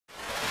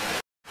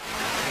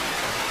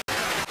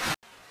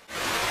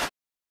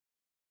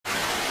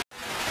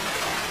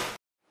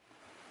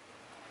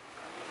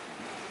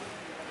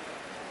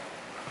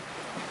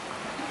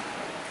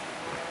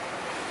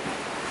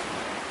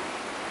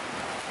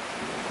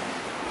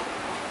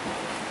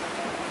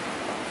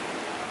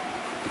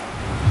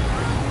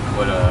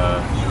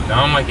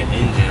I'm like an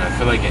engine. I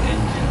feel like an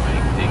engine.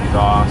 Like the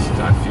exhaust,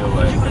 I feel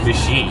like a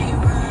machine.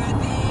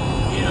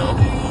 You know,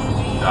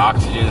 the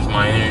oxygen is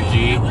my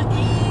energy,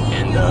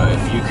 and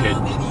if you could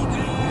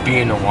be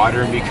in the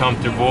water and be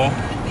comfortable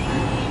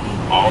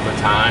all the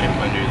time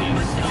under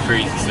these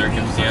crazy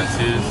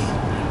circumstances,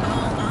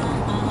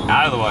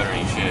 out of the water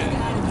ain't shit.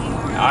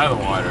 Out of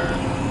the water,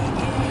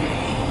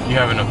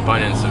 you have an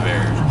abundance of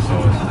air, so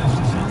it's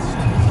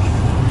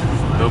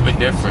a little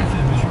bit different.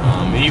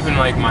 Even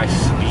like my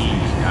speed,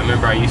 I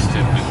remember I used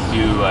to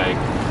do like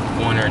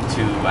 1 or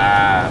 2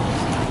 laps,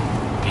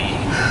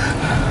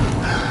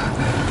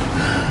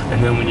 and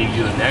then when you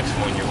do the next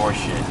one, you're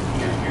horseshit.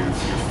 You're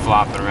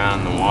flopping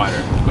around in the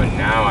water. But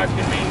now I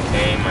can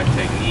maintain my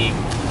technique,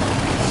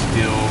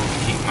 still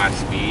keep my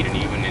speed, and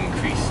even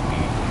increase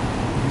speed.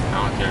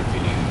 I don't care if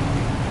you do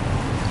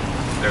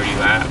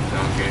 30 laps. I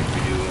don't care if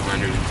you do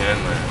 110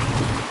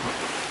 laps.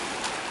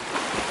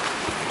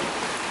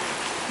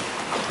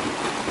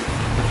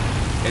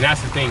 And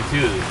that's the thing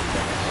too,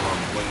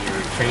 when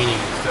you're training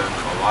and stuff,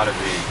 a lot of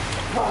it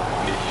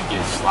is you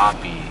get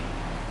sloppy.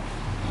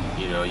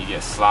 You know, you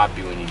get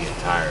sloppy when you get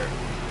tired.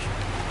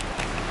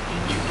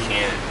 And you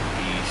can't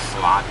be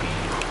sloppy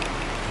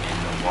in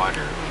the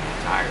water when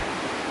you're tired.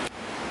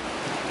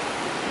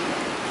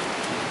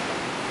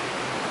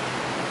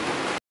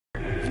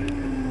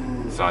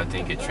 So I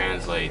think it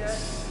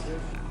translates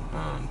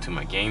to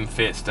my game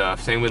fit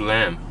stuff. Same with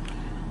Lem.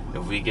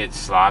 If we get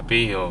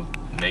sloppy, he'll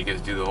make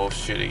us do the whole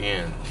shit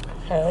again.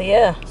 Hell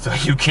yeah. So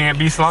you can't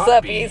be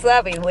sloppy.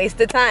 Sloppy, waste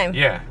of time.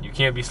 Yeah, you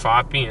can't be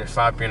sloppy, and you're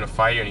sloppy in a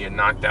fight and you get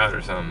knocked out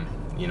or something,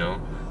 you know?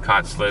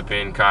 Caught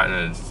slipping, caught in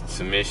a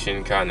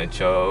submission, caught in a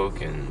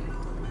choke, and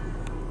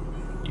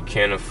you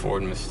can't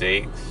afford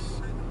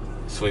mistakes.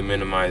 So we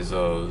minimize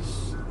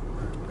those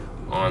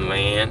on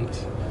land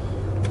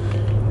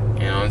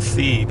and on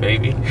sea,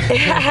 baby.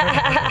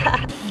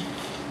 I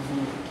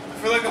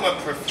feel like I'm a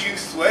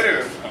profuse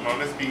sweater. I'm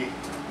gonna be.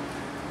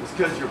 It's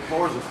because your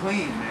pores are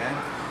clean, man.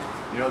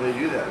 You know they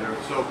do that. They're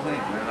so clean.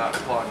 They're not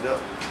clogged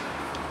up.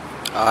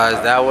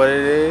 Is that what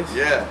it is?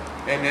 Yeah.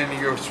 And then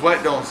your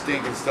sweat don't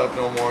stink and stuff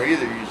no more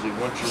either. Usually,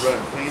 once you're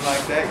running clean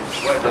like that, your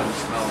sweat doesn't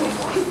smell no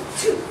more. There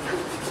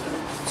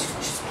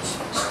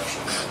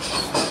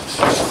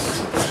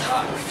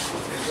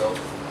you go.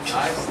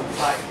 Nice and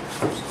tight.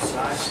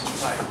 Nice and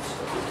tight.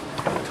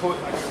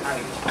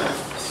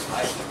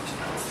 Tight.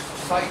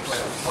 Tight like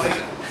a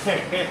plate.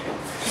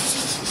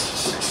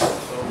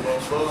 Boom,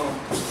 boom, boom.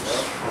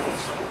 Yep.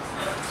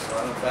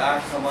 Run it back,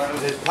 come under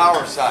the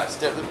power side.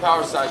 Step to the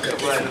power side,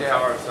 step right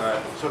down. Power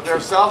side. So if they're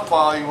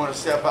southpaw, you want to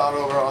step out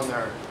over on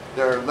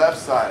their left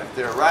side. If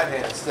they're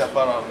right-handed, step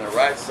out on their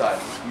right side.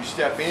 You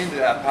step into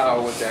that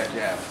power with that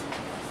jab.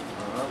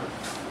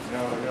 You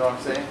know what I'm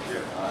saying?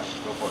 Yeah. All right,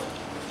 go for it.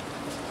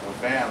 So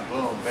bam,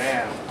 boom,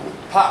 bam.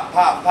 Pop,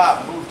 pop,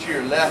 pop. Move to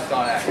your left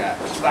on that guy.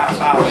 Bop,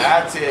 bop.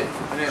 That's it.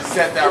 And then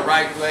set that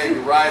right leg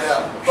right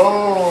up.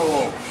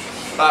 Boom.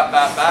 Bop,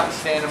 bop, bop.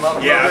 Stand him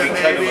up. Yeah, a little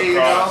bit, cut him maybe,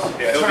 across. you know?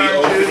 Yeah, he'll be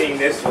opening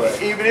this way.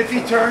 Even if he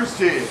turns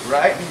to you,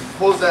 right? He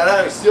pulls that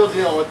out, he's still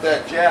dealing with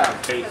that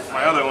jab. Hey,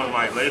 my other one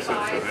might lace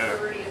up to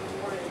there.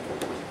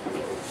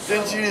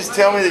 Didn't you just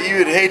tell me that you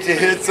would hate to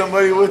hit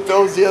somebody with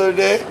those the other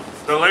day?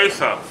 The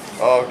lace up.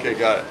 Oh, okay,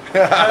 got it. I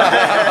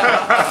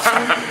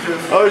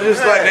was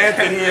just letting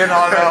Anthony in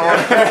on that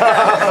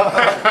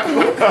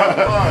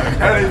one.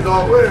 And he's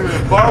all, wait a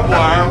minute, barbed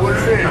wire, what do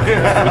you mean?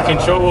 We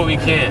control what we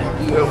can.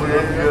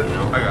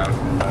 I got it.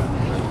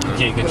 We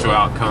can't control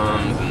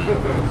outcomes and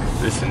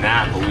this and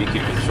that, but we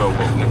can control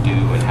what we do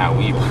and how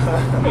we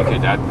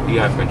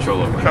have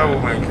control over that.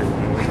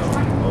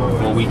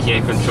 What we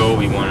can't control,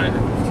 we want to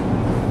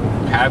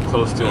have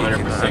close to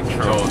 100%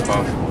 control as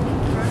possible.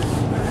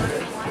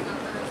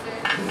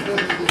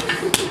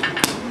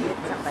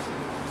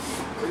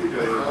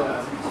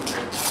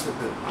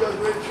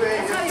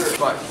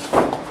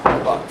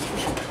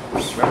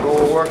 Remember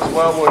what works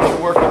well, what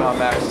you're working on,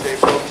 Max. Stay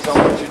focused on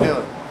what you're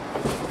doing.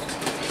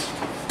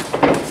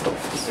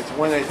 It's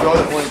when they throw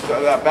it, when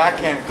that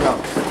backhand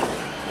comes.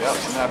 Yep,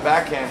 when that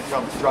backhand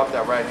comes, drop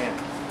that right hand.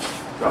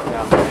 Drop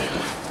down.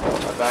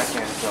 That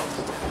backhand comes.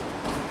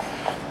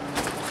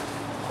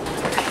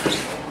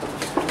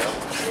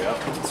 Yep.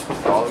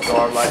 Draw the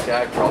guard like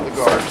that. Draw the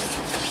guard.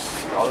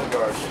 Draw the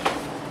guard.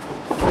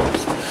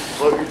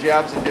 Float your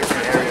jabs in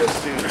different areas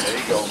too. There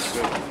you go.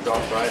 Good.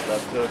 Drop right,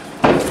 left hook.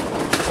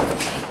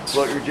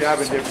 Float your jab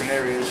in different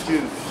areas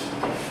too.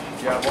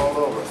 Jab all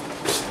over.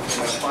 You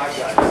got 5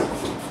 guys.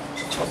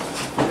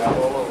 Jab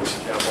all over.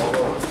 Jab all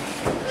over.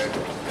 There you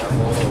go. Jab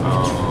all over.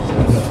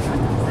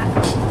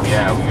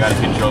 Yeah, we gotta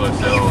control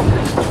ourselves.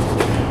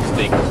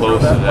 Stay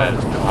close to that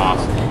as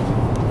possible.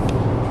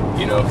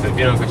 You know, if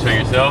you don't control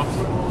yourself,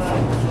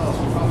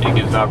 it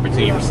gives the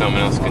opportunity for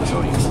someone else to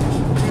control you.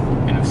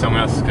 And if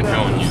someone else is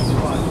controlling you,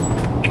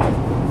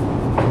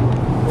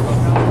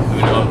 who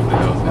knows what the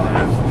hell's gonna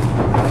happen.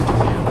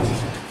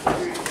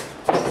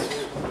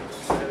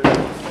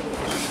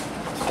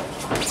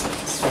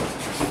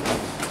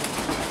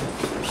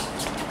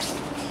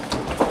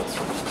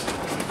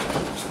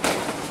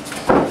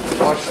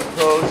 Watch the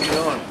pros, you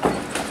know,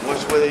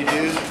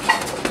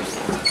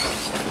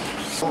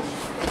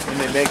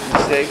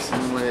 mistakes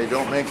and when they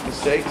don't make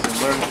mistakes,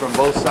 and learn from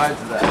both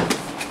sides of that.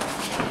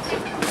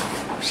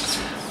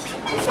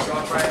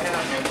 Drop right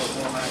hand.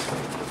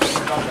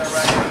 Drop that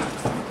right hand.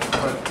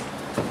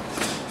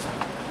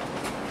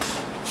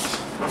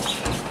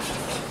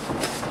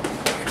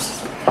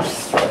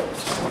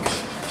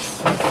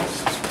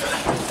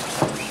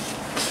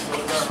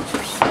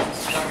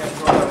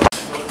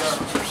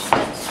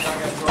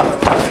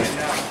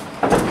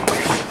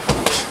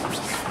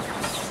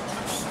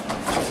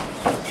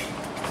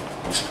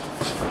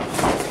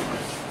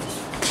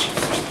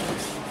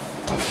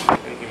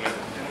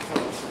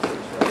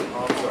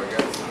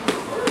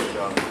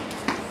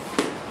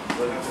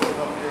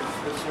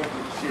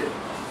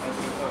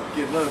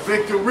 Get another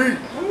victory!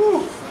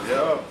 Woo!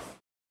 Yeah.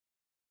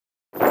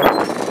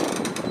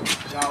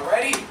 Y'all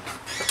ready?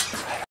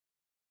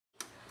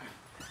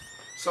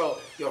 So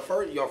your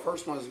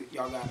first ones,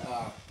 y'all got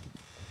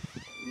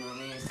you know what I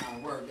mean? It's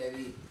time to work,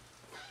 baby.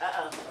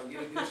 So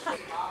get a good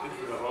shake.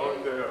 It's a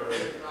long day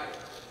already.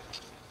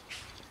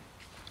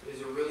 Is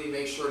to really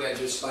make sure that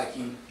just like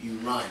you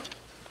run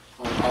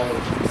on all of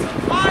them.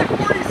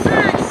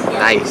 546!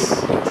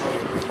 Nice.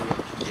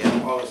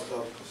 Yeah, all this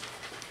stuff.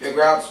 Yeah,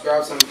 grab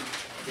some.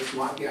 This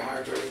might get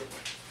hydrated.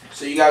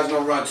 So you guys are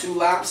gonna run 2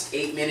 laps,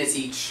 8 minutes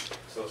each.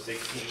 So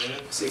 16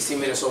 minutes? 16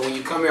 minutes. So when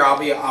you come here,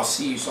 I'll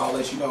see you. So I'll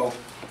let you know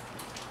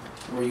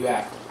where you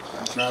at.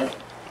 Okay.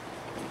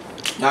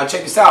 Now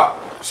check this out.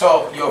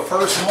 So your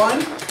first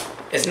one,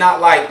 it's not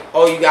like,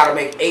 oh, you gotta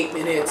make 8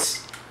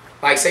 minutes.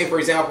 Like say for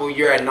example,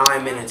 you're at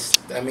 9 minutes.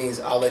 That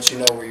means I'll let you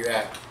know where you're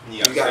at.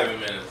 You got 7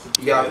 minutes.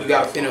 You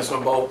gotta finish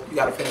on both. You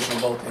gotta finish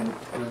on both in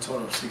a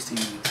total of 16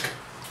 minutes.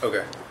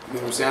 Okay. You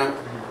know what I'm saying?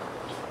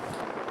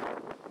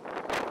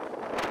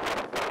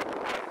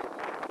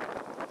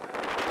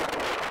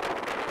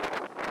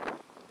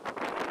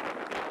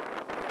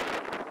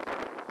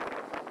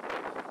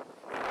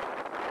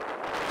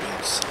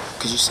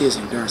 Because you see his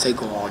endurance, they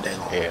go all day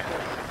long. Yeah.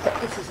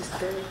 This is his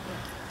third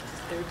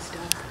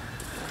stop.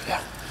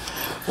 Yeah.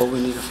 What we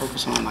need to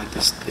focus on, like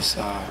this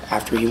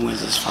after he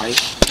wins this fight,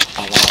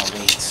 a lot of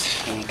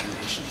weights and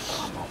conditioning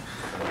combo.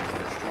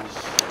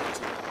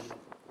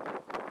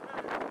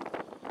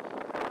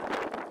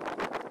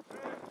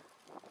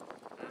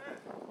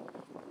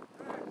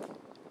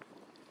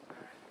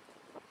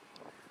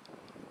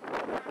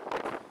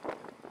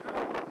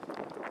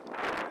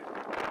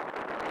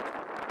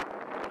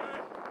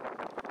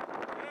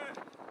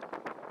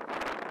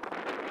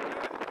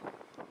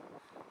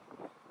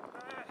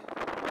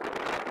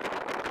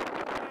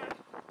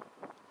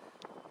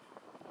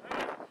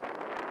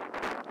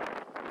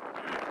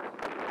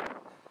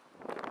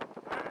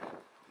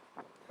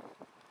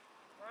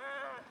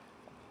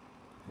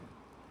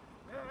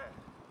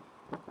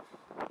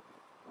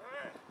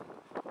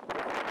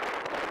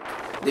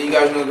 Then you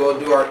guys are gonna go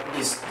do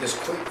this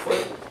quick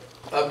foot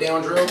up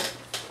down drill.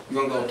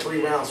 You're gonna go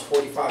 3 rounds,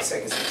 45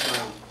 seconds each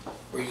round,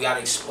 where you gotta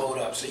explode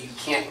up, so you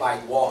can't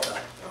like walk up.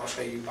 I'll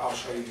show you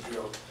the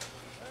drill.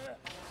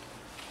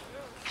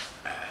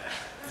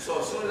 So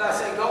as soon as I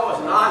say go, it's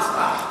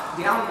non-stop.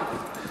 Down,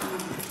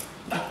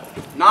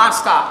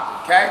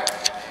 non-stop. Okay?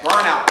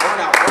 Burn out.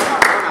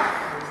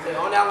 Stay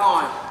on that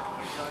line.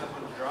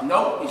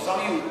 Nope. Some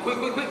of you quick,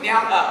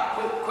 down, up.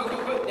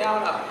 Quick,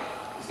 down, up.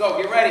 Let's go.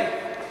 Get ready.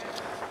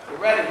 Get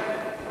ready.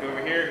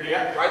 Over here?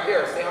 Yeah, right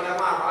there. Stay on that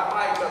line. Right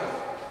by each other.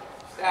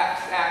 Stack.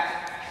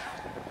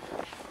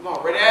 Come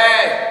on, ready.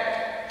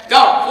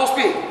 Go. Full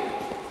speed.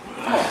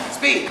 Come on,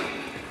 speed.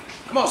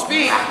 Come on,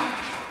 speed.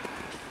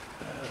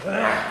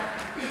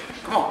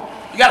 Come on.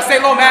 You gotta stay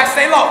low, Max.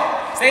 Stay low.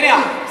 Stay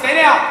down.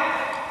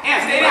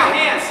 Hands, stay down.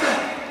 Hands.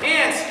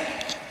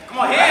 Come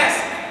on,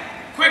 hands.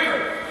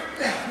 Quicker.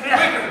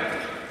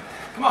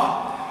 Come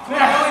on.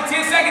 Only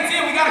 10 seconds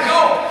in. We gotta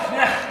go.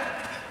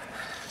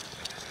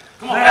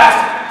 Come on,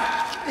 faster.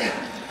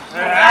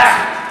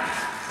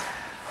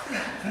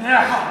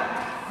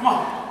 Come on.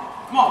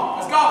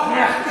 Let's go.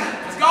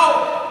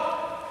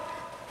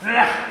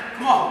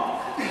 Come on.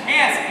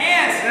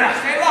 Hands.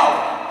 Stay low.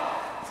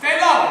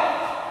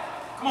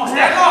 Come on,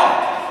 stay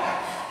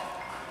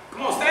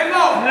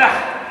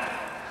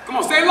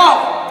low.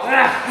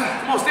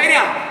 Come on, stay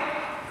down.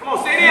 Come on,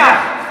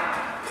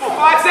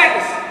 5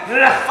 seconds.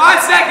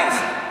 5 seconds.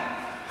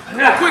 Come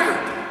on, quicker.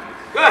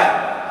 Good.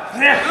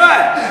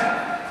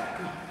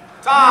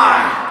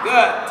 Time.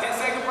 Good.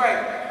 10-second break.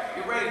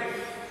 Get ready.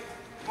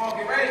 Come on,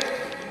 get ready.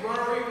 You're going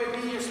to already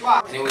be in your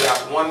spot. And then we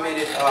got 1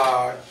 minute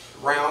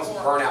rounds,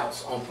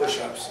 burnouts on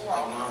push-ups.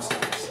 Like non-stop.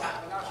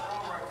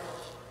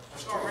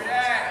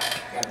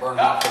 Got to burn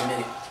out for a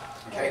minute.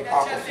 Okay,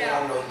 pop the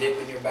film, no dip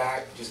in your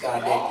back. Just got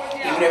to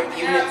dip. Even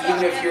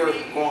if you're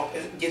going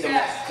get them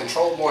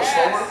controlled more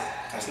slower,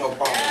 that's no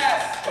problem.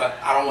 But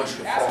I don't want you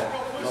to fall.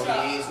 No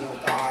knees, no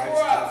thighs,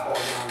 don't fall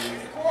down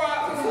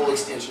there. Full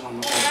extension on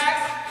the leg.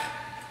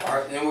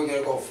 Alright, then we're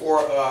gonna go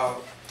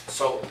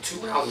 2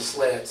 rounds of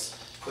sleds,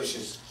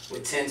 pushes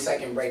with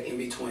 10-second break in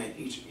between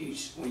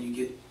each when you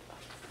get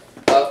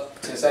up,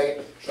 10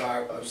 seconds,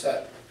 drive,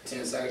 upset,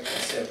 10 seconds,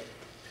 that's it.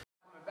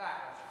 Coming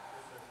back.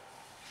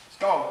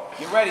 Go.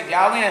 Get ready.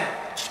 Dial in.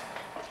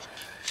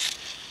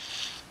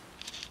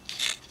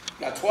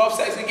 Got 12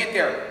 seconds to get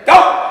there. Go!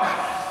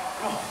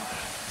 Come on.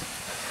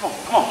 Come on,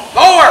 come on.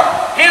 Lower.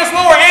 Hands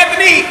lower,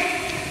 Anthony.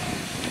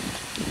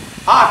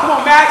 Come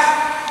on, Max.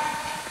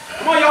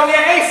 Come on, y'all. We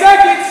have 8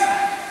 seconds.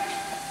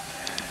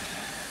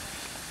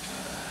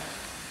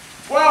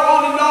 12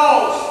 on the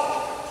nose.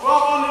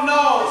 12 on the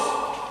nose.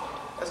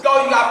 Let's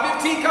go. You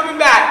got 15 coming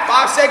back.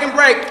 5-second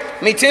break.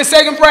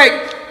 10-second break.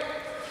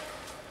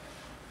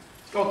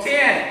 Let's go.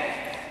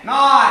 10,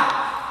 9,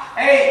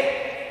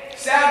 8,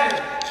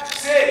 7,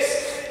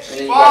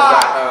 6,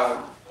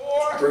 5,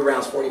 3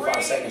 rounds,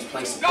 45 seconds.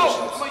 Planks and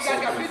push-ups. Come on, you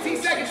guys got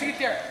 15 seconds to get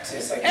there.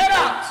 10 seconds. Head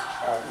up.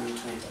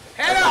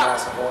 Head up.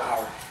 That's a whole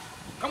hour.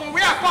 Come on, we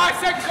have 5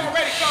 seconds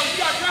already, fellas. You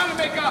got ground to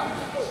make up.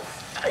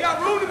 You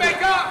got room to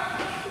make up.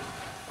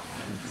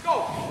 Let's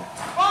go.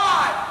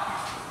 5,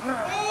 4,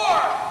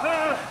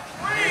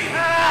 3,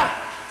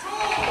 2,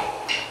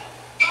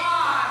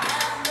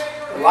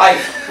 1.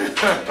 Life.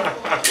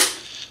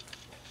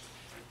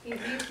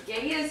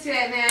 Get used to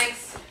it,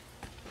 Max.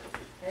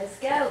 Let's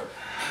go.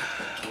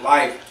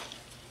 Life.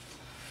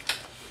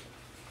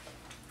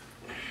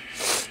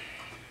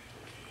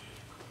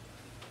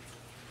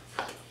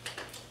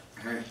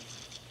 Alright.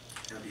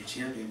 Gotta be a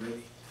champion,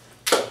 baby.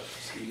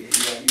 So you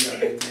gotta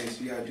do things.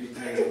 You gotta do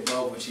things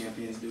above what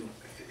champions do.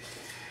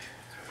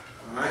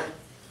 Alright?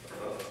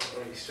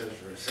 Let me stretch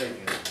for a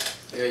second.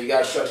 Yeah, you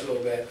gotta stretch a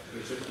little bit.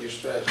 You're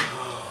stretching.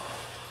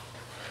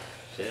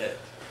 Shit.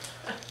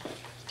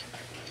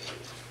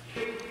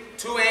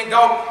 2 and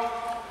go.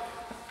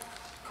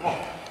 Come on.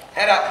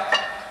 Head up.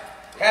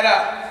 Head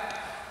up.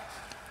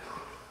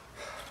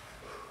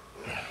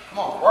 Come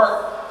on,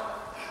 work.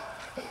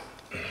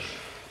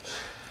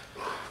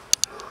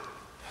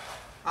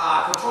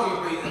 Control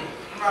your breathing.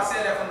 Remember I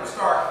said that from the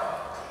start.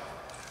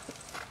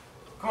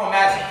 Come on,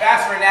 Max.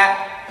 Faster than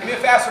that. Give me a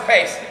faster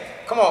pace.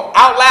 Come on.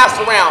 Outlast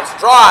the rounds.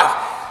 Drive.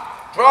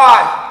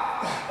 Drive.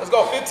 Let's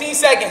go. 15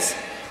 seconds.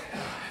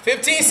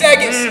 15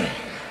 seconds.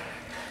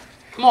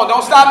 Come on.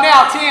 Don't stop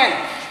now. 10.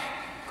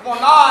 Come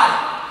on. 9.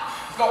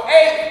 Let's go.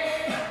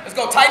 8. Let's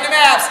go. Tighten them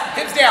abs.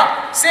 Hips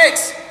down.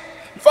 6,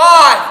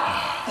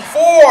 5,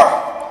 4,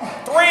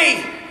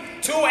 3,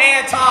 2,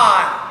 and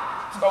time.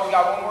 Let's go. We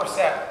got one more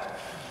set.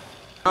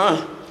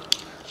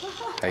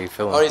 How you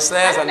feeling? Oh, these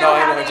sleds? I know I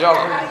ain't no joke.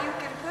 How you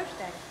can push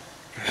that?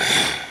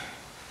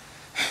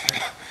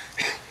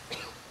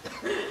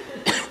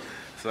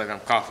 Feel like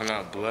I'm coughing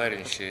out blood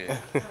and shit.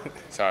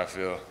 That's how I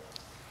feel.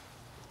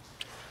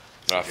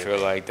 But I feel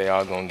like they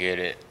all gonna get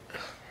it.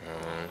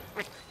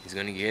 He's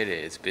gonna get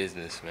it. It's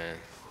business, man.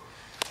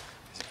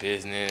 It's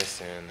business,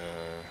 and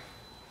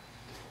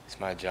it's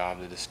my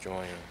job to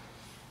destroy him.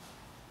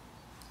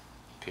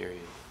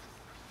 Period.